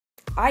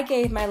I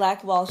gave my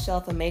Lack wall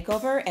shelf a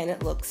makeover and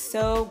it looks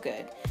so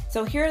good.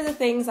 So here are the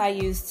things I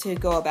used to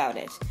go about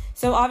it.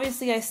 So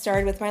obviously I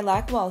started with my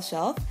Lack wall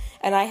shelf,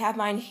 and I have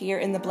mine here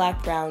in the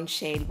black brown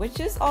shade, which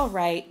is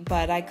alright,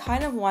 but I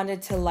kind of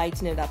wanted to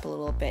lighten it up a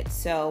little bit.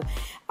 So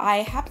I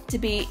happened to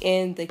be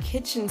in the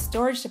kitchen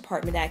storage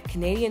department at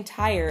Canadian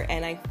Tire,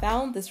 and I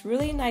found this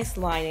really nice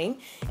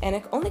lining, and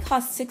it only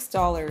cost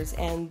 $6,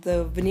 and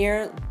the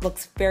veneer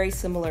looks very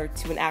similar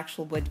to an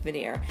actual wood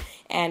veneer.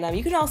 And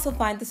you can also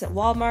find this at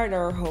Walmart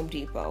or Home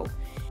Depot.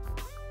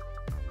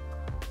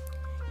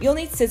 You'll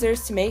need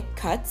scissors to make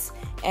cuts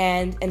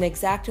and an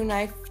X-Acto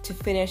knife to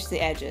finish the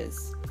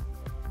edges.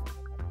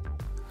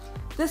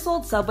 This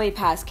old subway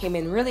pass came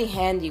in really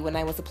handy when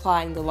I was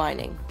applying the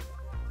lining.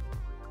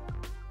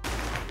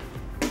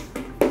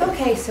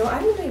 Okay, so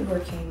I'm going to be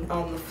working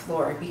on the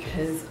floor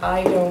because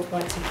I don't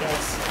want to get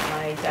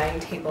my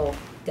dining table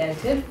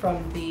dented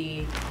from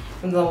the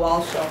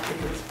wall shelf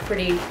because it's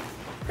pretty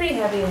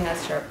heavy and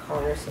has sharp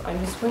corners. So I'm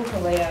just going to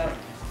lay out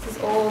this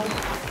old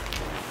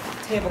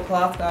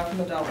tablecloth got from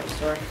the dollar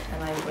store,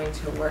 and I'm going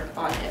to work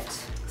on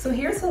it. So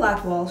here's the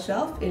Lack wall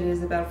shelf. It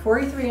is about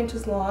 43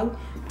 inches long,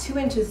 2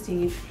 inches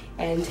deep,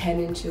 and 10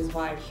 inches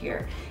wide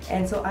here.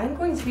 And so I'm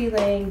going to be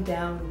laying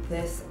down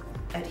this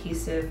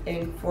adhesive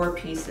in 4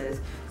 pieces.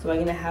 So I'm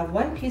going to have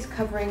one piece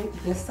covering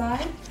this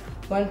side,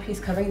 one piece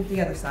covering the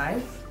other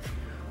side,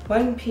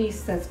 one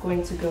piece that's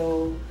going to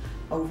go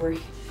over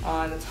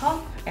on the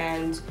top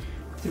and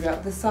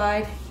throughout the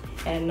side,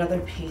 and another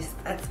piece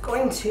that's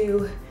going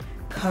to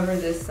cover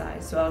this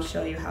side. So I'll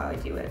show you how I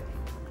do it.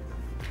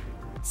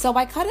 So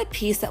I cut a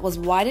piece that was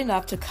wide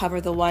enough to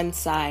cover the one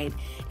side,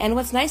 and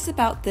what's nice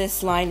about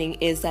this lining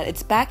is that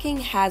its backing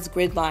has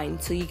grid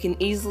lines, so you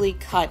can easily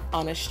cut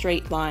on a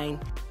straight line.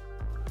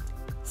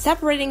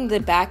 Separating the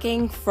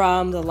backing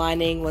from the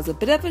lining was a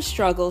bit of a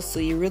struggle, so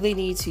you really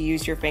need to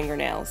use your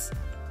fingernails.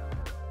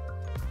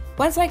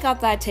 Once I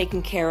got that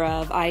taken care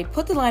of, I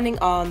put the lining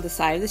on the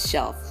side of the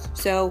shelf.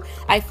 So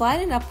I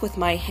flattened it up with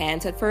my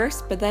hands at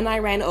first, but then I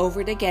ran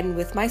over it again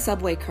with my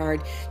subway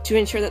card to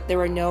ensure that there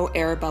were no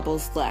air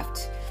bubbles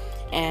left.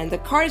 And the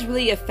card is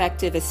really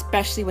effective,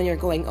 especially when you're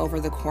going over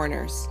the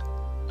corners.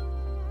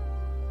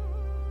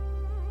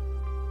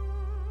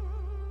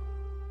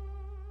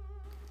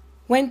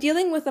 When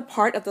dealing with a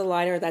part of the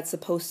liner that's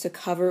supposed to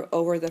cover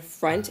over the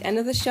front end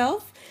of the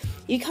shelf,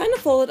 you kind of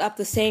fold it up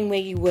the same way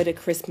you would a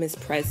Christmas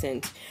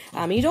present.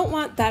 You don't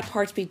want that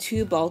part to be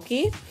too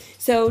bulky,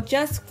 so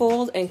just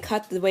fold and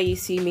cut the way you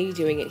see me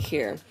doing it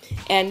here.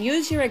 And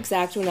use your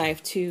X-Acto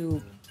knife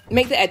to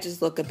make the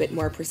edges look a bit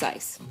more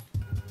precise.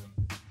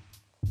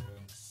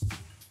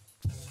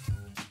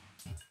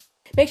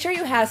 Make sure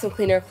you have some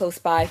cleaner close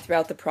by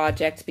throughout the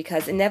project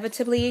because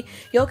inevitably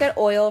you'll get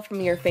oil from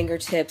your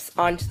fingertips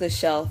onto the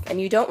shelf, and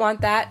you don't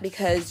want that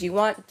because you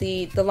want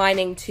the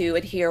lining to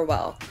adhere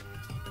well.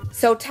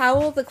 So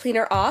towel the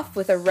cleaner off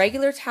with a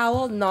regular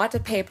towel, not a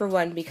paper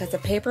one, because a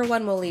paper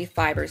one will leave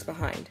fibers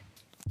behind.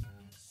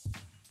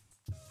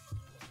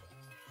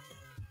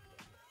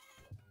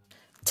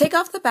 Take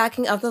off the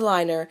backing of the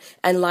liner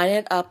and line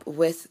it up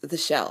with the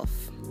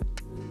shelf.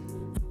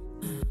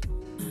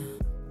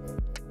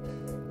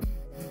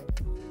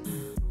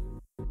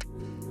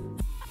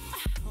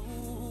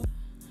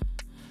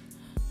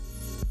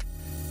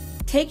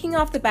 Taking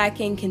off the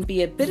backing can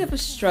be a bit of a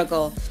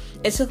struggle.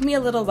 It took me a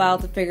little while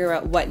to figure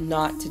out what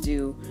not to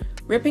do.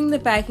 Ripping the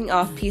backing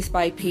off piece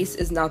by piece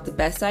is not the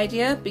best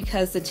idea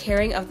because the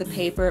tearing of the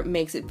paper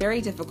makes it very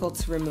difficult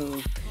to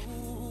remove.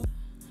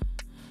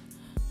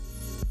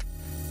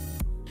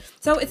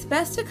 So it's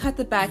best to cut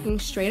the backing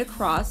straight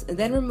across and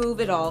then remove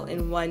it all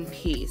in one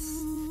piece.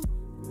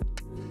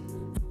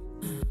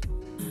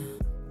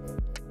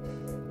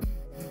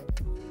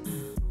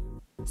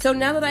 So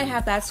now that I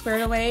have that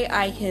squared away,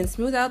 I can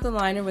smooth out the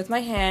liner with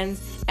my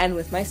hands and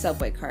with my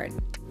subway card.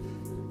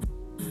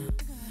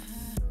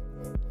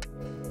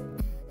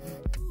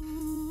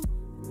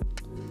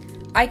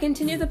 I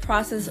continue the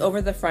process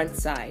over the front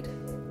side.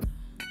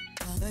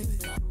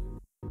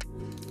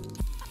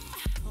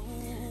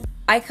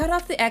 I cut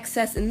off the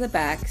excess in the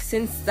back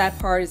since that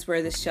part is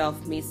where the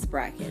shelf meets the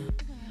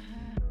bracket.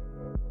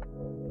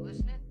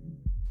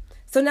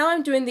 So now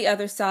I'm doing the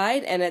other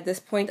side, and at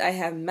this point I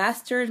have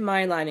mastered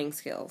my lining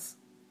skills.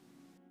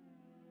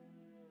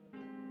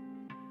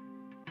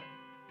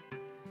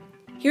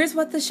 Here's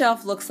what the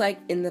shelf looks like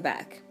in the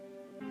back.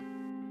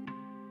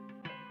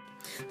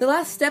 The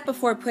last step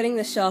before putting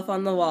the shelf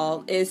on the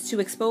wall is to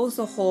expose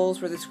the holes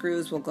where the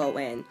screws will go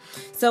in.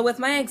 So with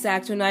my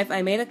X-Acto knife,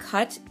 I made a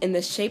cut in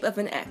the shape of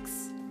an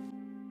X.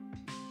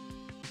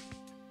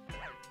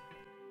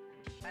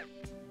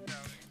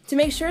 To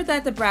make sure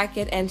that the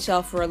bracket and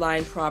shelf were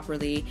aligned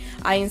properly,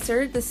 I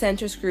inserted the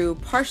center screw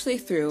partially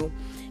through.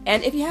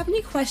 And if you have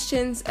any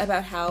questions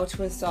about how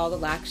to install the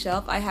Lack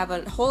shelf, I have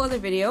a whole other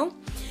video,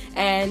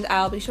 and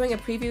I'll be showing a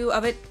preview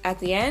of it at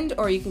the end,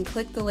 or you can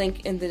click the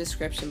link in the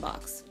description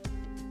box.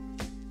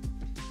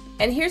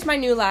 And here's my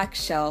new Lack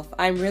shelf.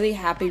 I'm really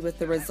happy with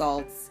the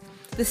results.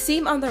 The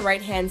seam on the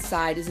right hand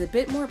side is a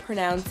bit more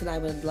pronounced than I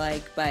would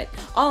like, but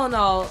all in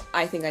all,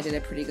 I think I did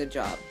a pretty good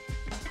job.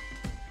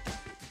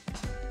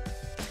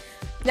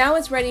 Now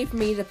it's ready for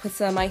me to put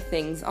some of my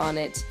things on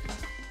it.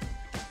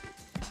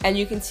 And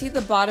you can see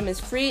the bottom is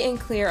free and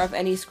clear of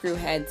any screw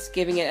heads,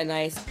 giving it a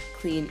nice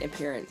clean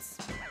appearance.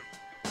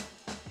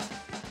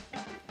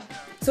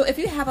 So if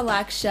you have a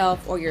Lack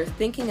shelf or you're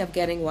thinking of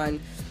getting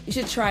one, you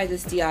should try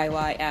this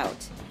DIY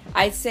out.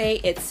 I'd say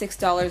it's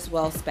 $6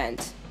 well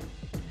spent.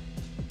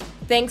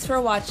 Thanks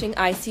for watching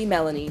I See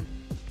Melanie.